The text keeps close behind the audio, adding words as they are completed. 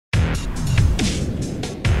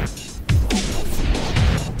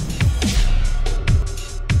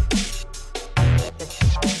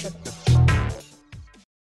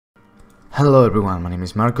Hello everyone, my name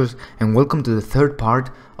is Marcos and welcome to the third part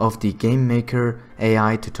of the Game Maker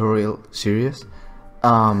AI tutorial series.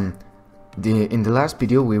 In the last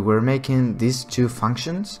video we were making these two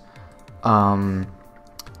functions.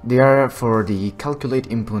 They are for the calculate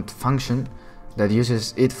input function that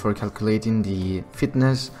uses it for calculating the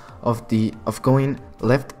fitness of going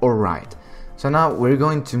left or right. So now we're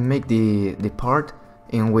going to make the part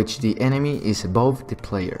in which the enemy is above the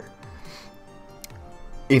player.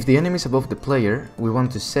 If the enemy is above the player, we want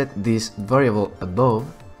to set this variable above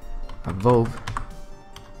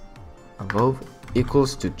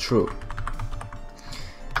equals to true.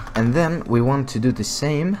 And then we want to do the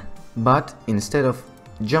same, but instead of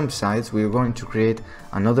jump sides, we're going to create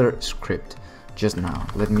another script. Just now,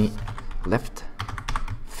 let me left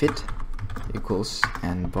fit equals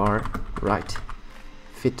and bar right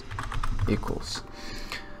fit equals.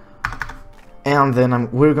 And then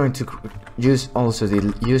we're going to use also the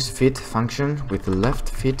useFit function with the left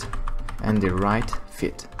fit and the right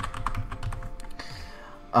fit.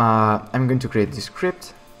 I'm going to create the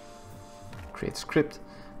script,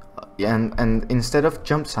 and instead of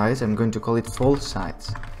jump sides, I'm going to call it fall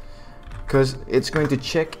sides, because it's going to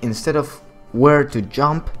check, instead of where to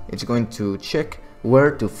jump, it's going to check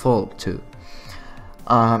where to fall to,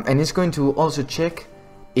 and it's going to also check,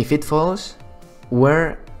 if it falls,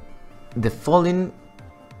 where the falling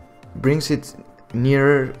brings it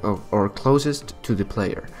nearer or closest to the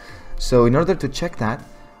player. So in order to check that,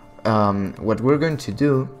 what we're going to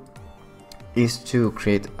do is to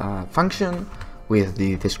create a function with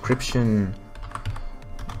the description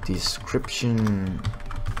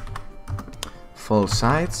fall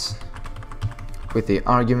sides with the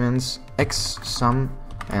arguments x sum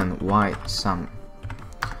and y sum.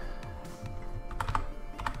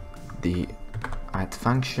 The add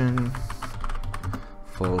function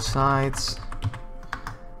fall sides,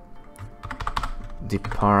 the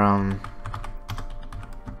param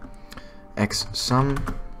x sum,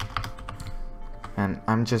 and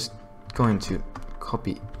I'm just going to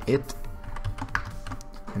copy it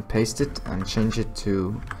and paste it and change it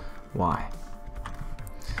to y.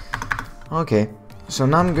 Okay, so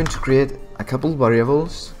now I'm going to create a couple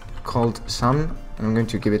variables called sum, and I'm going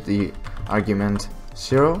to give it the argument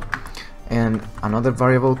 0, and another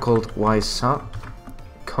variable called ysum,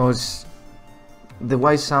 because the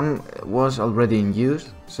ysum was already in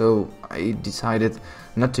use, so I decided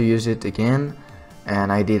not to use it again,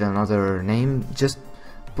 and I did another name. Just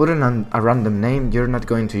put in a random name, you're not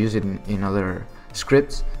going to use it in other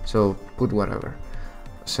scripts, so put whatever.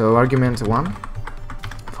 So argument 1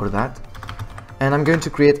 for that, and I'm going to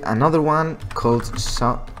create another one called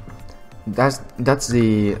sum. That's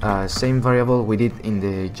the same variable we did in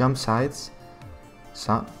the jump sides,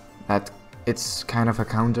 so that it's kind of a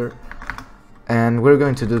counter, and we're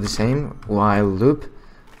going to do the same while loop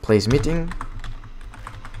place meeting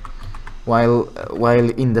while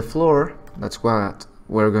in the floor. That's what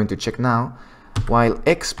we're going to check now. While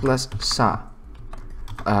x plus sa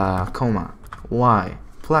comma y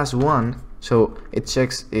plus 1, so it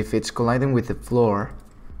checks if it's colliding with the floor,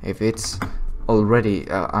 if it's already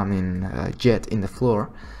jet in the floor,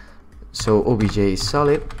 so obj is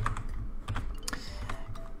solid.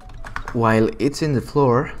 While it's in the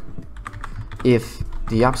floor, if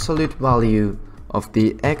the absolute value of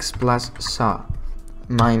the x plus sa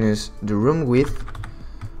minus the room width,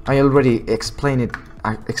 I already explained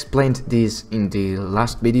this in the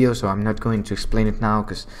last video, so I'm not going to explain it now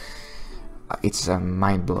because it's a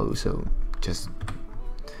mind blow, so just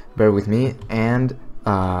bear with me, and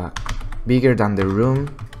bigger than the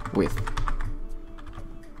room width.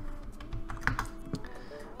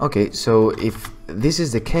 Okay, so if this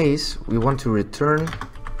is the case, we want to return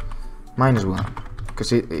 -1,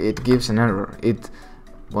 because it gives an error.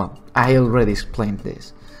 Well, I already explained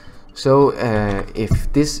this. So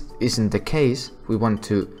if this isn't the case, we want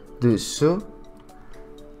to do so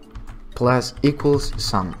plus equals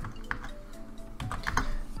sum.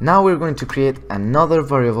 Now we're going to create another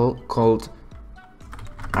variable called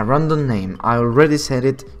a random name. I already said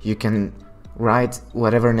it, you can write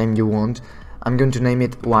whatever name you want. I'm going to name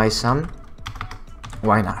it ysum.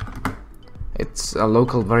 Why not? It's a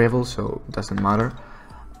local variable, so it doesn't matter.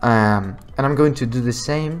 And I'm going to do the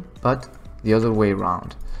same, but the other way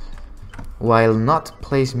around. While not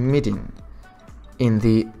place meeting in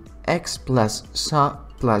the x plus sa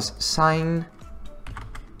plus sign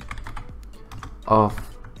of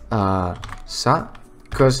sa,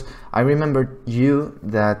 because I remembered you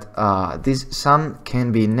that this sum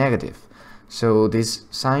can be negative, so this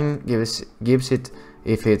sign gives it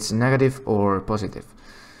if it's negative or positive.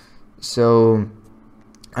 So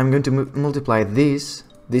I'm going to multiply this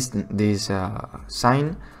this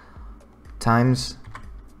sign times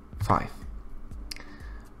 5.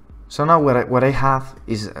 So now what I have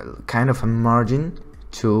is kind of a margin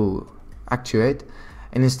to actuate,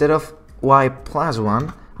 and instead of y plus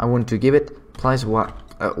 1, I want to give it plus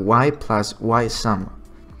y plus y sum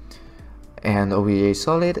and obj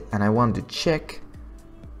solid, and I want to check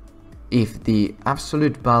if the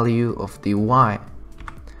absolute value of the y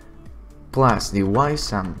plus the y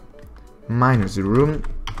sum minus the room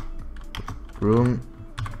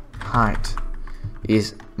height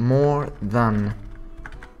is more than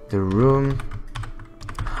the room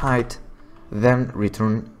height, then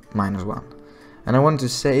return -1. And I want to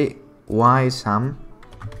say y sum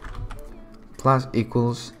plus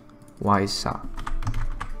equals y sum.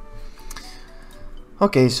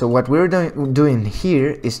 Okay, so what we're doing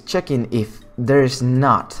here is checking if there is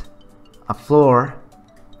not a floor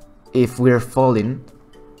if we're falling,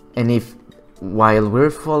 and if while we're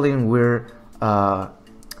falling we're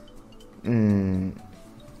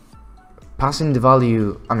passing the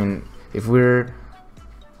value. I mean, if we're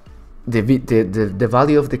the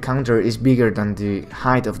value of the counter is bigger than the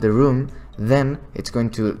height of the room, then it's going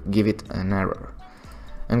to give it an error.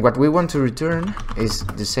 And what we want to return is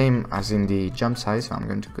the same as in the jump size, so I'm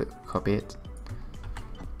going to copy it.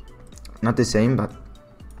 Not the same, but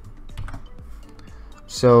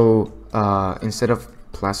so instead of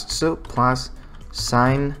plus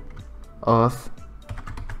sign of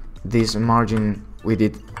this margin we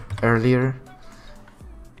did earlier,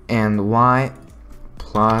 and y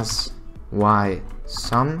plus y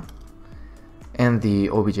sum, and the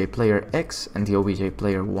obj player x and the obj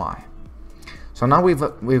player y. So now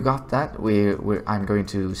we've got that. I'm going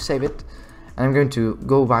to save it, and I'm going to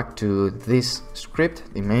go back to this script,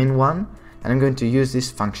 the main one, and I'm going to use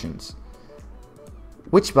these functions.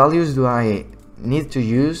 Which values do I need to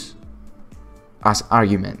use as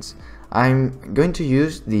arguments? I'm going to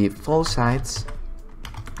use the fall sides,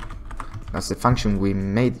 that's the function we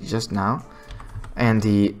made just now, and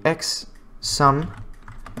the x sum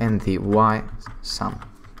and the y sum.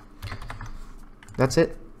 That's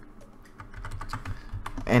it.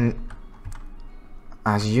 And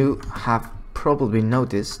as you have probably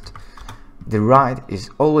noticed, the right is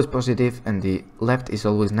always positive and the left is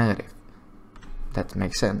always negative. That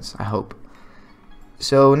makes sense, I hope.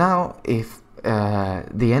 So now if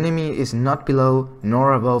the enemy is not below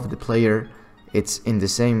nor above the player, it's in the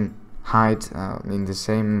same height, in the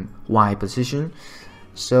same y position.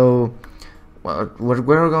 So what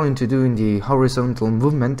we're going to do in the horizontal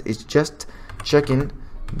movement is just checking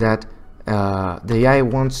that the AI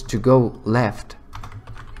wants to go left.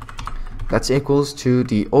 That's equals to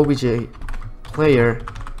the obj player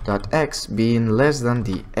dot x being less than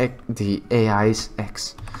the AI's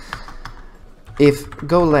x. If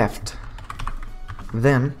go left,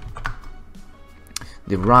 then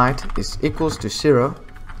the right is equals to 0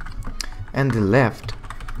 and the left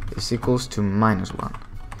is equals to -1.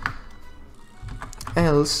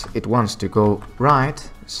 Else it wants to go right,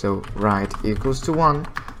 so right equals to 1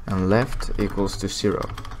 and left equals to 0.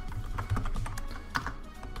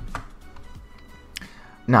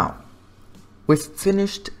 Now we've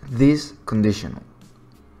finished this conditional,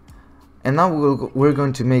 and now we're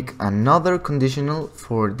going to make another conditional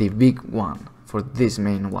for the big one, for this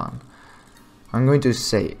main one. I'm going to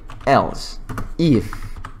say else if,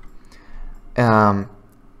 and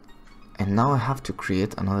now I have to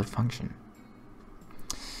create another function.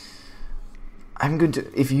 I'm going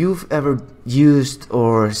to, if you've ever used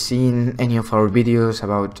or seen any of our videos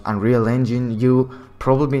about Unreal Engine, you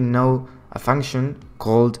probably know a function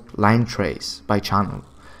called line trace by channel.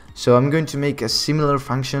 So I'm going to make a similar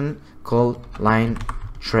function called line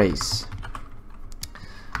trace.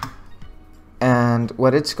 And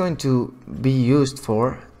what it's going to be used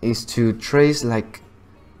for is to trace like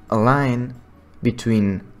a line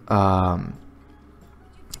between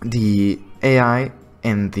the AI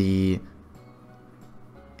and the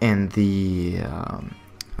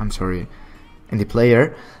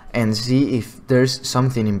player, and see if there's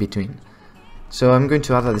something in between. So I'm going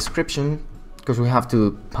to add a description because we have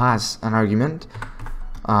to pass an argument.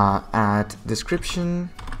 Add description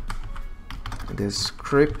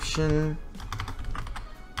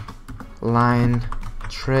line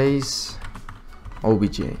trace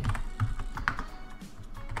obj.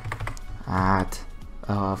 Add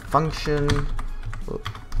function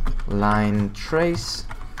line trace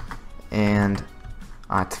and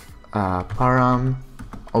at param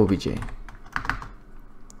obj.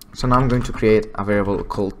 So now I'm going to create a variable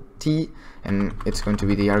called t, and it's going to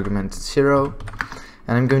be the argument 0,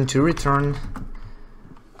 and I'm going to return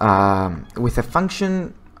with a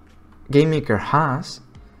function GameMaker has.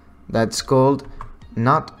 that's called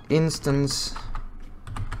not instance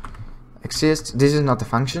exists. This is not the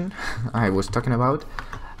function I was talking about.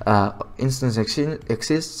 Instance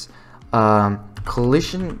exists.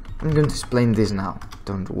 Collision, I'm going to explain this now,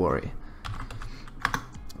 don't worry.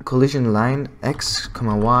 Collision line x,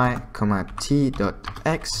 y, t dot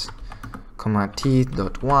x, t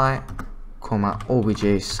dot y,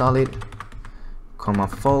 obj solid,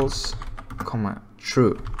 false,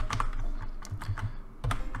 true.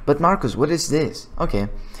 But Marcus, what is this? Okay,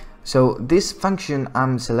 so this function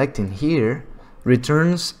I'm selecting here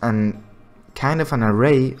returns an kind of an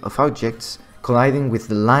array of objects colliding with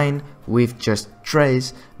the line we've just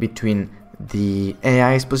traced between the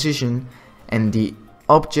AI's position and the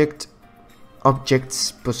object's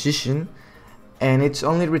position, and it's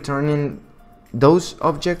only returning those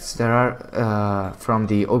objects that are from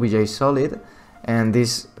the obj solid, and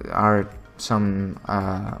these are some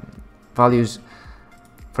values,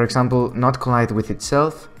 for example, not collide with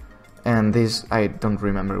itself, and this I don't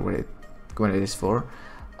remember what it is for.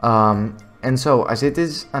 And so, as it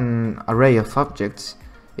is an array of objects,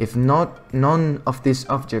 if none of these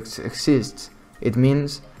objects exists, it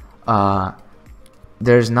means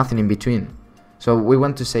there's nothing in between. So we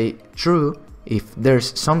want to say true if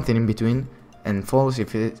there's something in between, and false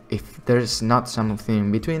if there's not something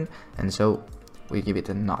in between, and so we give it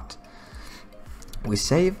a not. We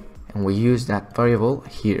save and we use that variable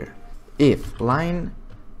here. If line,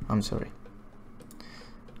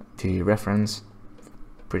 the reference,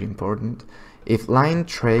 pretty important. If line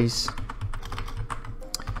trace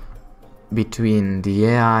between the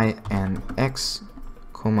AI and x,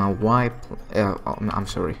 y,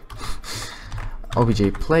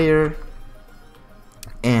 obj player,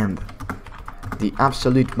 and the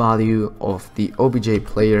absolute value of the obj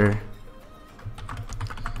player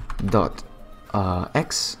dot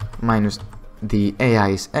x minus the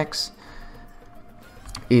AI's x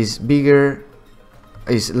is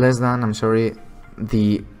less than,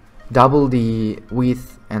 the double the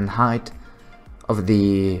width and height of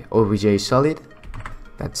the obj solid,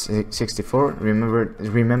 that's 64.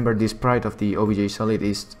 Remember this sprite of the obj solid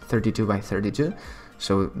is 32 by 32,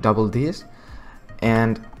 so double this.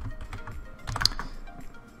 And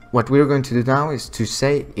what we're going to do now is to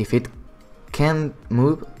say if it can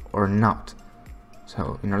move or not.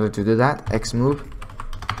 So in order to do that, xMove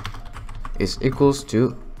is equals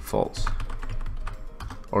to false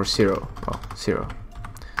or 0,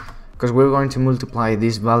 because we're going to multiply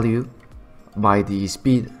this value by the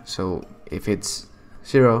speed, so if it's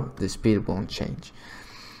 0, the speed won't change.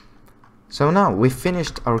 So now we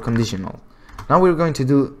finished our conditional. Now we're going to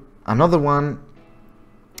do another one,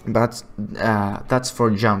 but that's for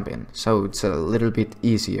jumping, so it's a little bit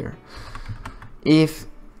easier. If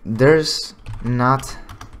there's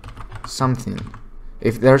something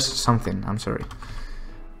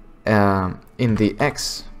in the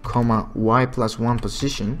x, y plus 1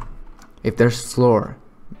 position, if there's floor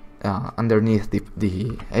underneath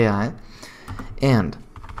the AI, and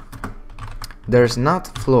there's not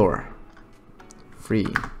floor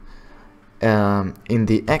free in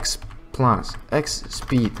the x plus x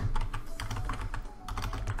speed,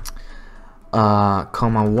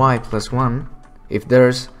 y plus 1, if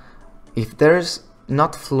there's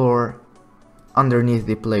not floor underneath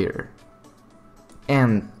the player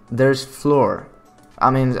and there's floor,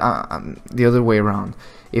 the other way around,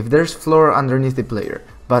 if there's floor underneath the player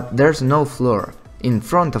but there's no floor in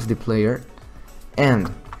front of the player,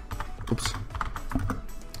 and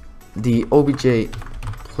the obj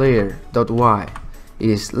player dot y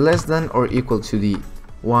is less than or equal to the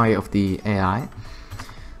y of the AI,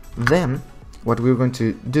 then what we're going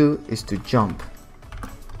to do is to jump.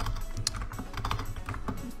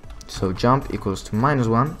 So jump equals to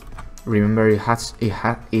 -1. Remember, it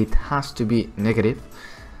has to be negative,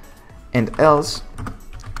 and else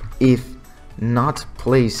if not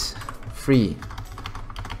place free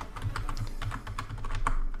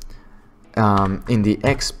in the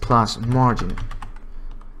x plus margin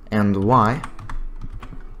and y,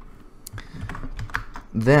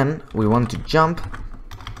 then we want to jump,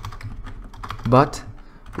 but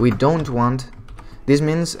we don't want, this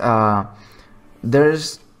means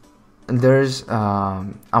there's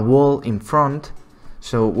a wall in front,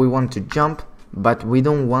 so we want to jump but we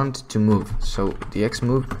don't want to move, so the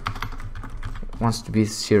xMove wants to be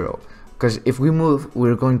 0, because if we move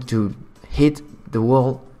we're going to hit the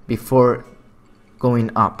wall before going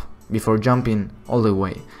up, before jumping all the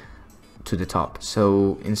way to the top.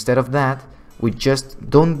 So instead of that, we just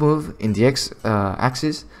don't move in the x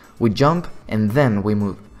axis, we jump and then we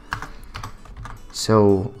move.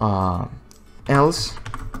 So else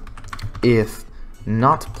if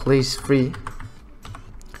not place free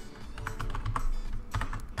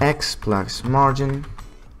x plus margin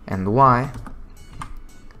and y.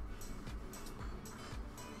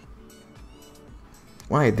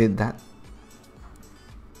 Why I did that,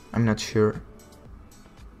 I'm not sure.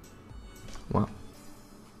 Well,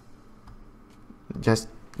 just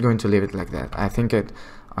going to leave it like that. I think it...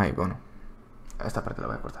 Ay, bueno, esta parte la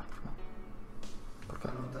voy a cortar. ¿Por qué?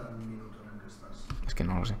 Es que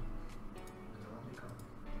no lo sé.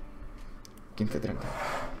 15:30.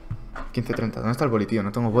 15:30. ¿Dónde está el boli, tío?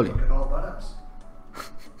 No tengo boli.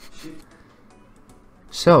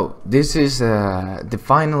 So, this is the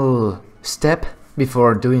final step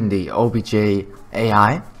before doing the OBJ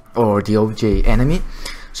AI or the OBJ enemy.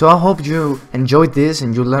 So I hope you enjoyed this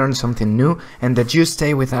and you learned something new, and that you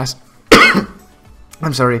stay with us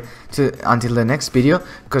I'm sorry, until the next video,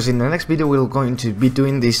 because in the next video we're going to be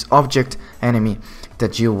doing this object enemy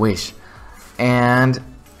that you wish. And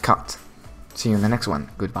cut. See you in the next one.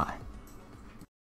 Goodbye.